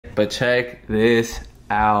it, but check this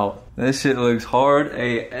out. This shit looks hard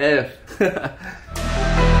AF.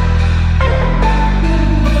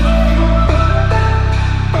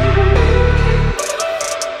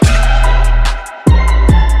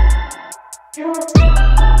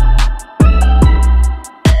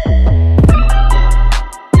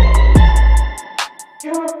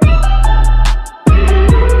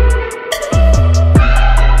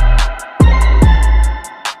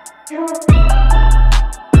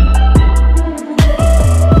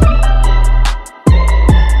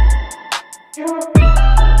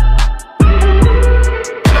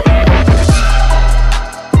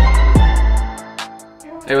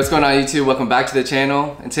 Hey, what's going on YouTube? Welcome back to the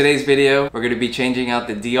channel. In today's video, we're going to be changing out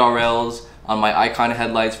the DRLs on my icon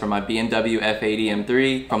headlights for my BMW F80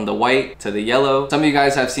 M3 from the white to the yellow. Some of you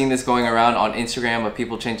guys have seen this going around on Instagram of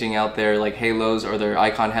people changing out their like halos or their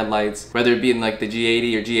icon headlights, whether it be in like the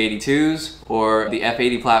G80 or G82s or the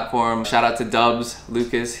F80 platform. Shout out to Dubs,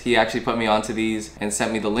 Lucas. He actually put me onto these and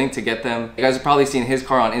sent me the link to get them. You guys have probably seen his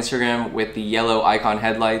car on Instagram with the yellow icon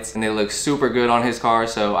headlights and they look super good on his car.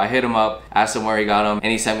 So I hit him up, asked him where he got them,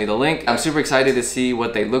 and he sent me the link. I'm super excited to see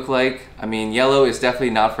what they look like. I mean, yellow is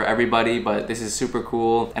definitely not for everybody, but this is super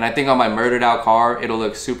cool. And I think on my murdered out car, it'll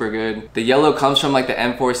look super good. The yellow comes from like the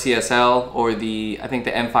M4 CSL or I think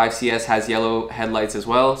the M5 CS has yellow headlights as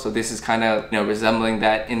well. So this is kind of, resembling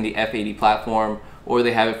that in the F80 platform, or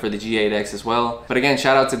they have it for the G8X as well. But again,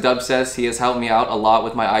 shout out to Dubsess. He has helped me out a lot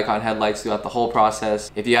with my icon headlights throughout the whole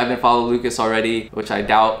process. If you haven't followed Lucas already, which I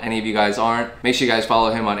doubt any of you guys aren't, make sure you guys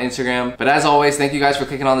follow him on Instagram. But as always, thank you guys for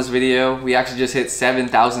clicking on this video. We actually just hit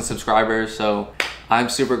 7,000 subscribers, so I'm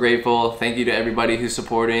super grateful. Thank you to everybody who's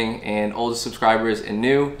supporting, and old subscribers and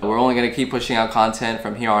new. We're only gonna keep pushing out content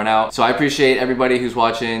from here on out. So I appreciate everybody who's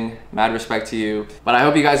watching. Mad respect to you. But I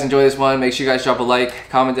hope you guys enjoy this one. Make sure you guys drop a like,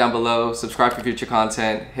 comment down below, subscribe for future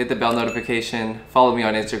content, hit the bell notification, follow me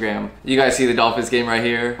on Instagram. You guys see the Dolphins game right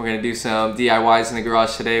here. We're gonna do some DIYs in the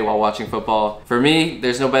garage today while watching football. For me,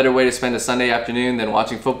 there's no better way to spend a Sunday afternoon than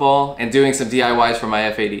watching football and doing some DIYs for my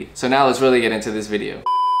F80. So now let's really get into this video.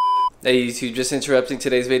 Hey YouTube, just interrupting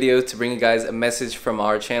today's video to bring you guys a message from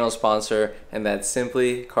our channel sponsor, and that's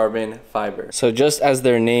Simply Carbon Fiber. So just as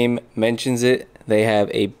their name mentions it, they have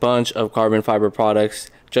a bunch of carbon fiber products,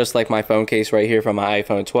 just like my phone case right here from my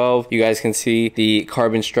iPhone 12. You guys can see the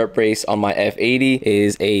carbon strut brace on my F80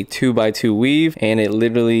 is a 2x2 weave, and it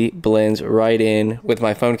literally blends right in with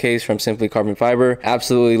my phone case from Simply Carbon Fiber.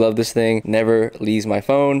 Absolutely love this thing, never leaves my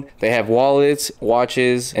phone. They have wallets,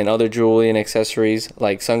 watches, and other jewelry and accessories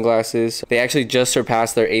like sunglasses. They actually just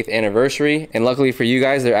surpassed their 8th anniversary, and luckily for you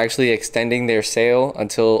guys, they're actually extending their sale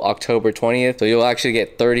until October 20th. So you'll actually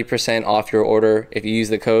get 30% off your order if you use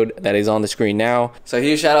the code that is on the screen now. So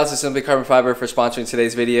here's shout out to Simply Carbon Fiber for sponsoring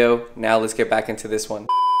today's video. Now let's get back into this one.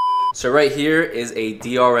 So right here is a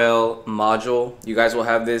DRL module. You guys will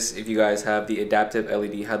have this if you guys have the adaptive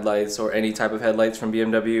LED headlights or any type of headlights from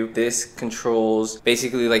BMW. This controls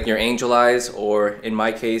basically like your angel eyes, or in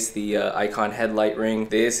my case, the icon headlight ring.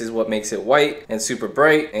 This is what makes it white and super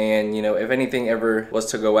bright. And if anything ever was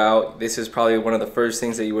to go out, this is probably one of the first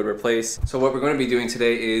things that you would replace. So what we're going to be doing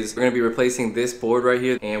today is we're going to be replacing this board right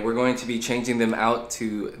here, and we're going to be changing them out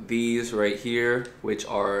to these right here, which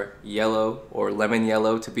are yellow or lemon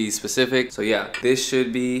yellow to be specific. So yeah, this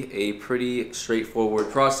should be a pretty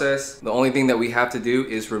straightforward process. The only thing that we have to do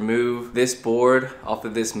is remove this board off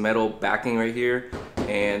of this metal backing right here,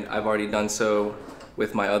 and I've already done so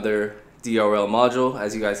with my other DRL module.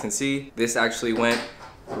 As you guys can see, this actually went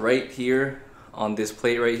right here on this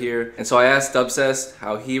plate right here. And so I asked Dubsess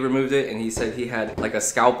how he removed it, and he said he had like a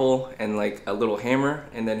scalpel and like a little hammer,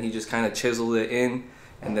 and then he just kind of chiseled it in,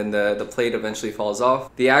 and then the plate eventually falls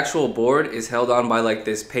off. The actual board is held on by like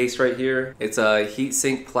this paste right here. It's a heat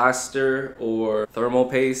sink plaster, or thermal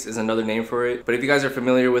paste is another name for it. But if you guys are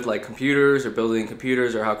familiar with like computers or building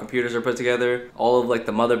computers or how computers are put together, all of like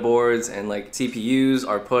the motherboards and like CPUs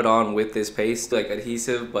are put on with this paste, like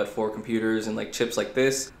adhesive, but for computers and like chips like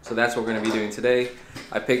this. So that's what we're gonna be doing today.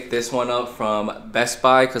 I picked this one up from Best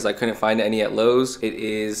Buy because I couldn't find any at Lowe's. It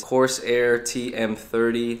is Corsair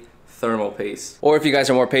TM30 thermal paste. Or if you guys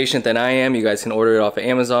are more patient than I am, you guys can order it off of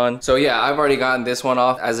Amazon. So yeah, I've already gotten this one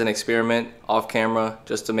off as an experiment off camera,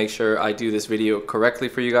 just to make sure I do this video correctly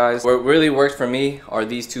for you guys. What really worked for me are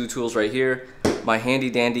these two tools right here. My handy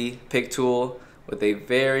dandy pick tool with a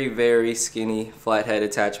very, very skinny flathead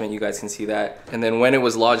attachment. You guys can see that. And then when it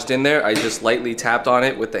was lodged in there, I just lightly tapped on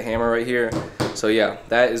it with the hammer right here. So yeah,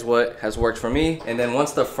 that is what has worked for me. And then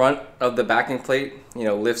once the front of the backing plate,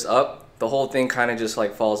 lifts up, the whole thing kind of just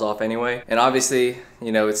like falls off anyway. And obviously,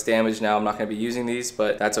 You know, it's damaged now. I'm not gonna be using these,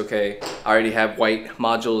 but that's okay. I already have white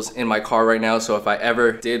modules in my car right now, so if I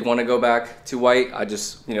ever did want to go back to white, I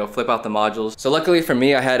just, you know, flip out the modules. So luckily for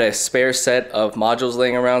me, I had a spare set of modules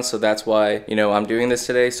laying around, so that's why, you know, I'm doing this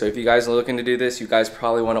today. So if you guys are looking to do this, you guys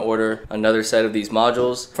probably want to order another set of these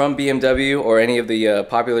modules from BMW or any of the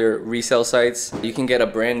popular resale sites. You can get a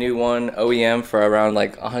brand new one OEM for around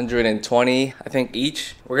like 120, I think,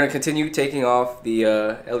 each. We're gonna continue taking off the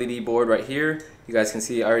LED board right here. You guys can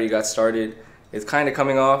see I already got started. It's kind of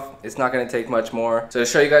coming off. It's not going to take much more. So to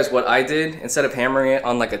show you guys what I did, instead of hammering it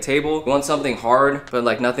on like a table, you want something hard, but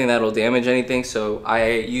like nothing that'll damage anything. So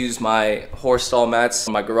I used my horse stall mats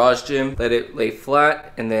from my garage gym, let it lay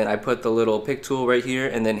flat, and then I put the little pick tool right here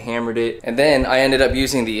and then hammered it. And then I ended up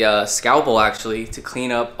using the scalpel actually to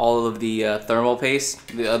clean up all of the thermal paste,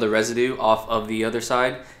 the other residue off of the other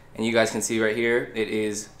side. And you guys can see right here, it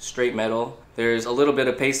is straight metal. There's a little bit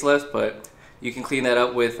of paste left, but you can clean that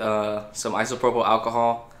up with some isopropyl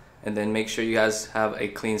alcohol and then make sure you guys have a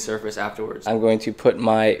clean surface afterwards. I'm going to put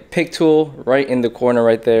my pick tool right in the corner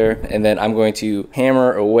right there, and then I'm going to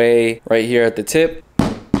hammer away right here at the tip.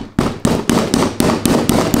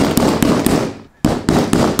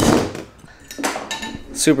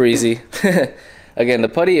 Super easy. Again, the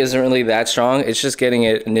putty isn't really that strong. It's just getting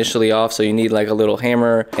it initially off. So you need like a little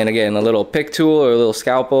hammer and again, a little pick tool or a little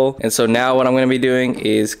scalpel. And so now what I'm going to be doing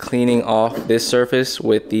is cleaning off this surface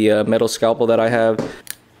with the metal scalpel that I have.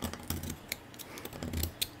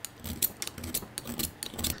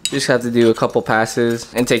 You just have to do a couple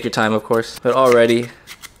passes and take your time, of course. But already,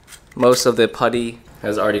 most of the putty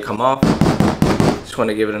has already come off. Just want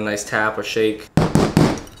to give it a nice tap or shake.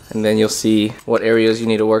 And then you'll see what areas you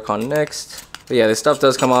need to work on next. But yeah, this stuff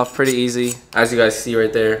does come off pretty easy, as you guys see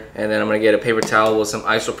right there. And then I'm gonna get a paper towel with some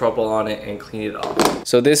isopropyl on it and clean it off.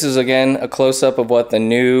 So this is again a close-up of what the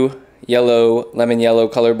new yellow, lemon yellow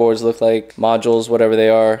color boards look like, modules, whatever they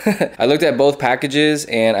are. I looked at both packages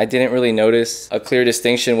and I didn't really notice a clear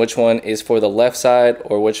distinction which one is for the left side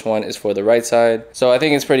or which one is for the right side. So I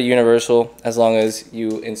think it's pretty universal. As long as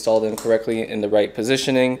you install them correctly in the right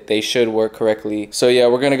positioning, they should work correctly. So yeah,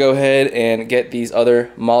 we're gonna go ahead and get these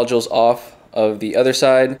other modules off of the other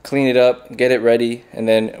side, clean it up, get it ready, and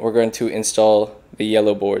then we're going to install the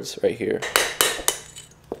yellow boards right here.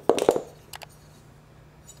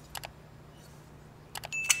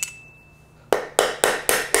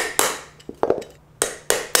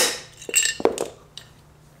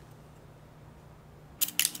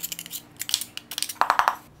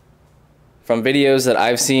 From videos that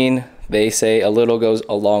I've seen, they say a little goes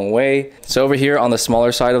a long way. So over here on the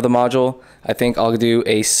smaller side of the module, I think I'll do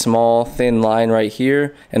a small thin line right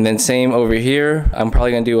here, and then same over here. I'm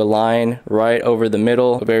probably gonna do a line right over the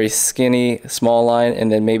middle, a very skinny small line,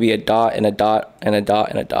 and then maybe a dot and a dot and a dot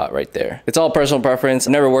and a dot right there. It's all personal preference.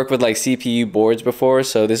 I've never worked with like CPU boards before,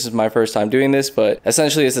 so this is my first time doing this, but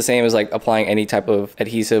essentially it's the same as like applying any type of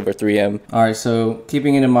adhesive or 3M. All right, so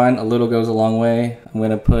keeping it in mind, a little goes a long way. I'm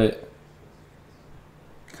gonna put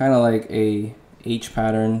kind of like a H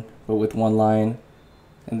pattern, but with one line.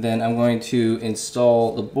 And then I'm going to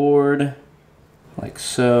install the board like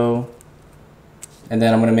so. And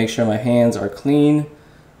then I'm gonna make sure my hands are clean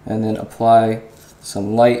and then apply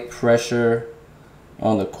some light pressure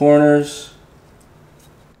on the corners.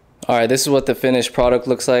 All right, this is what the finished product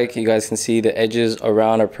looks like. You guys can see the edges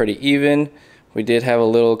around are pretty even. We did have a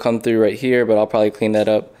little come through right here, but I'll probably clean that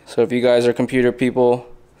up. So if you guys are computer people,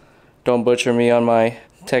 don't butcher me on my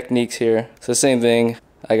techniques here. So same thing,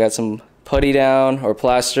 I got some putty down or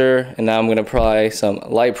plaster, and now I'm gonna apply some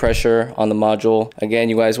light pressure on the module. Again,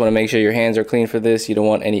 you guys wanna make sure your hands are clean for this. You don't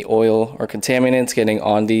want any oil or contaminants getting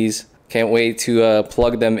on these. Can't wait to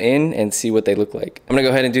plug them in and see what they look like. I'm gonna go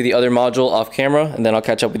ahead and do the other module off camera, and then I'll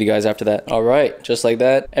catch up with you guys after that. All right, just like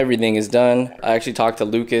that, everything is done. I actually talked to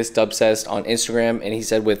Lucas Dubcest on Instagram, and he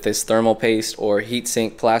said with this thermal paste or heat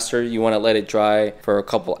sink plaster, you wanna let it dry for a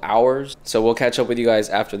couple hours. So we'll catch up with you guys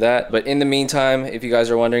after that. But in the meantime, if you guys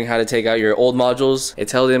are wondering how to take out your old modules,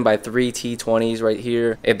 it's held in by 3 T20s right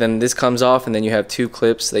here. And then this comes off, and then you have 2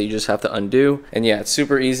 clips that you just have to undo. And yeah, it's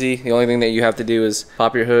super easy. The only thing that you have to do is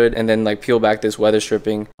pop your hood and then like peel back this weather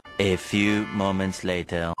stripping. A few moments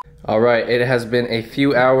later. All right, it has been a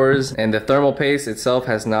few hours and the thermal paste itself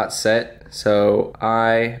has not set. So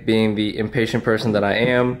I, being the impatient person that I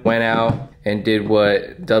am, went out and did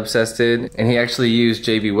what Dubcest did, and he actually used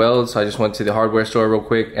JB Weld. So I just went to the hardware store real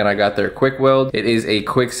quick and I got their quick weld. It is a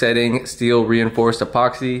quick setting steel reinforced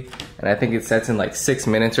epoxy, and I think it sets in like 6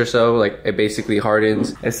 minutes or so. Like it basically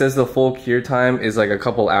hardens. It says the full cure time is like a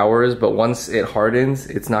couple hours, but once it hardens,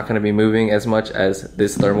 it's not gonna be moving as much as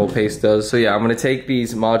this thermal paste does. So yeah, I'm gonna take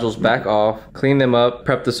these modules back off, clean them up,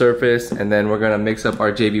 prep the surface, and then we're gonna mix up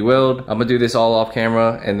our JB Weld. I'm gonna do this all off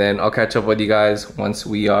camera, and then I'll catch up with you guys once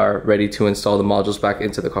we are ready to install the modules back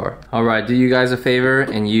into the car. All right, do you guys a favor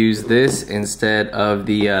and use this instead of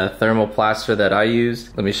the thermal plaster that I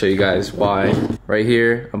used. Let me show you guys why. Right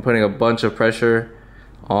here, I'm putting a bunch of pressure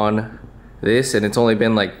on this, and it's only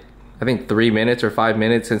been like, I think 3 minutes or 5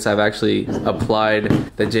 minutes since I've actually applied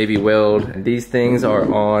the JB Weld. And these things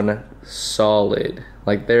are on solid.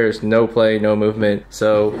 Like there's no play, no movement.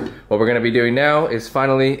 So what we're gonna be doing now is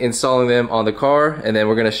finally installing them on the car, and then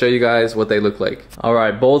we're gonna show you guys what they look like. All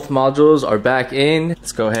right, both modules are back in.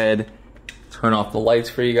 Let's go ahead, turn off the lights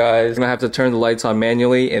for you guys. I'm gonna have to turn the lights on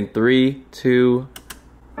manually in 3, 2.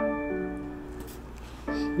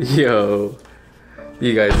 Yo,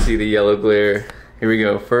 you guys see the yellow glare. Here we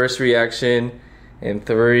go, first reaction in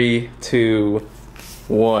 3, 2,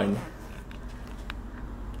 1.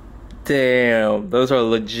 Damn, those are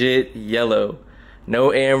legit yellow.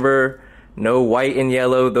 No amber, no white and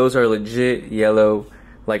yellow. Those are legit yellow,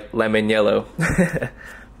 like lemon yellow.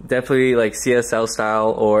 Definitely like CSL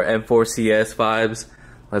style or M4 CS vibes.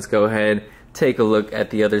 Let's go ahead, take a look at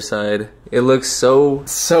the other side. It looks so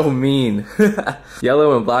mean.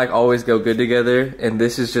 Yellow and black always go good together, and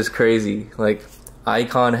this is just crazy. Like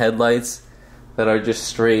icon headlights that are just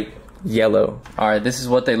straight yellow. All right, this is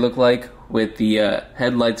what they look like with the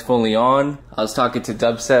headlights fully on. I was talking to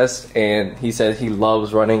Dubcest, and he said he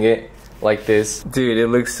loves running it like this. Dude, it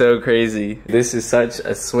looks so crazy. This is such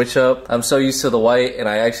a switch up. I'm so used to the white, and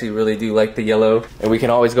I actually really do like the yellow, and we can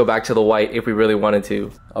always go back to the white if we really wanted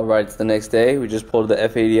to. All right, it's the next day. We just pulled the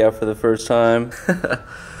F80 out for the first time.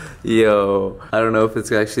 Yo, I don't know if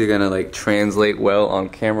it's actually gonna like translate well on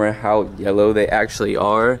camera how yellow they actually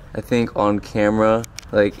are. I think on camera,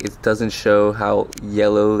 like it doesn't show how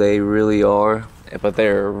yellow they really are, but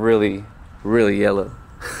they're really yellow.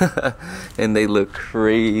 And they look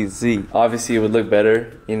crazy. Obviously it would look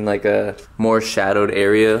better in like a more shadowed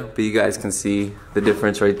area, but you guys can see the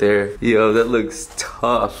difference right there. Yo, that looks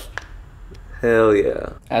tough. Hell yeah.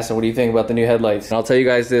 Aston, what do you think about the new headlights? And I'll tell you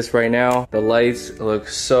guys this right now, the lights look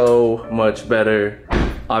so much better,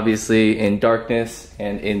 obviously in darkness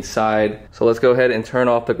and inside. So let's go ahead and turn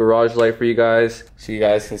off the garage light for you guys so you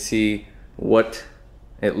guys can see what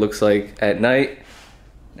it looks like at night.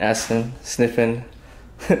 Aston sniffing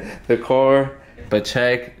the car, but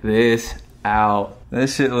check this out.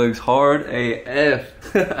 This shit looks hard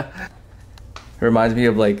AF. It reminds me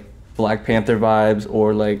of like Black Panther vibes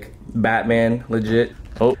or like Batman, legit.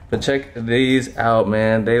 Oh, but check these out,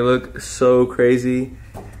 man. They look so crazy.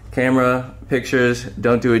 Camera pictures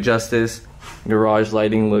don't do it justice. Garage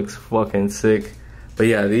lighting looks fucking sick. But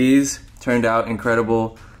yeah, these turned out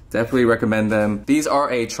incredible. Definitely recommend them. These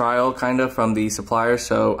are a trial kind of from the supplier,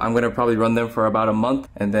 so I'm gonna probably run them for about a month,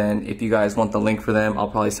 and then if you guys want the link for them, I'll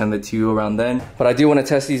probably send it to you around then. But I do want to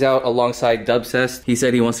test these out alongside Dubcest. He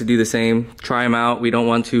said he wants to do the same. Try them out. We don't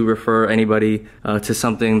want to refer anybody to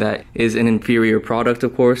something that is an inferior product,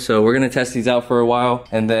 of course. So we're gonna test these out for a while,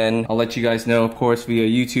 and then I'll let you guys know, of course, via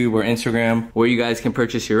YouTube or Instagram, where you guys can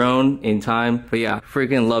purchase your own in time. But yeah,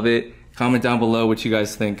 freaking love it. Comment down below what you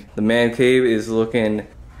guys think. The man cave is looking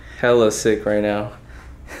hella sick right now.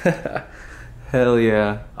 Hell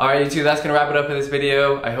yeah. Alright YouTube, that's gonna wrap it up for this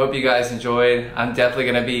video. I hope you guys enjoyed. I'm definitely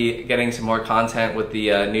gonna be getting some more content with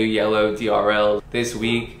the new yellow DRL this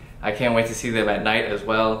week. I can't wait to see them at night as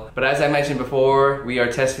well. But as I mentioned before, we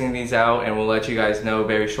are testing these out, and we'll let you guys know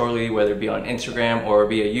very shortly, whether it be on Instagram or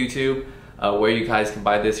via YouTube, where you guys can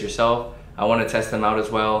buy this yourself. I want to test them out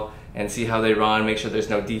as well and see how they run, make sure there's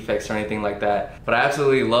no defects or anything like that. But I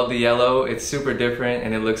absolutely love the yellow. It's super different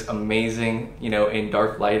and it looks amazing, you know, in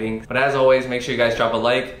dark lighting. But as always, make sure you guys drop a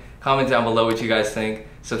like, comment down below what you guys think,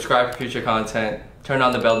 subscribe for future content, turn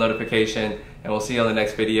on the bell notification, and we'll see you on the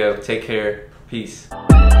next video. Take care, peace.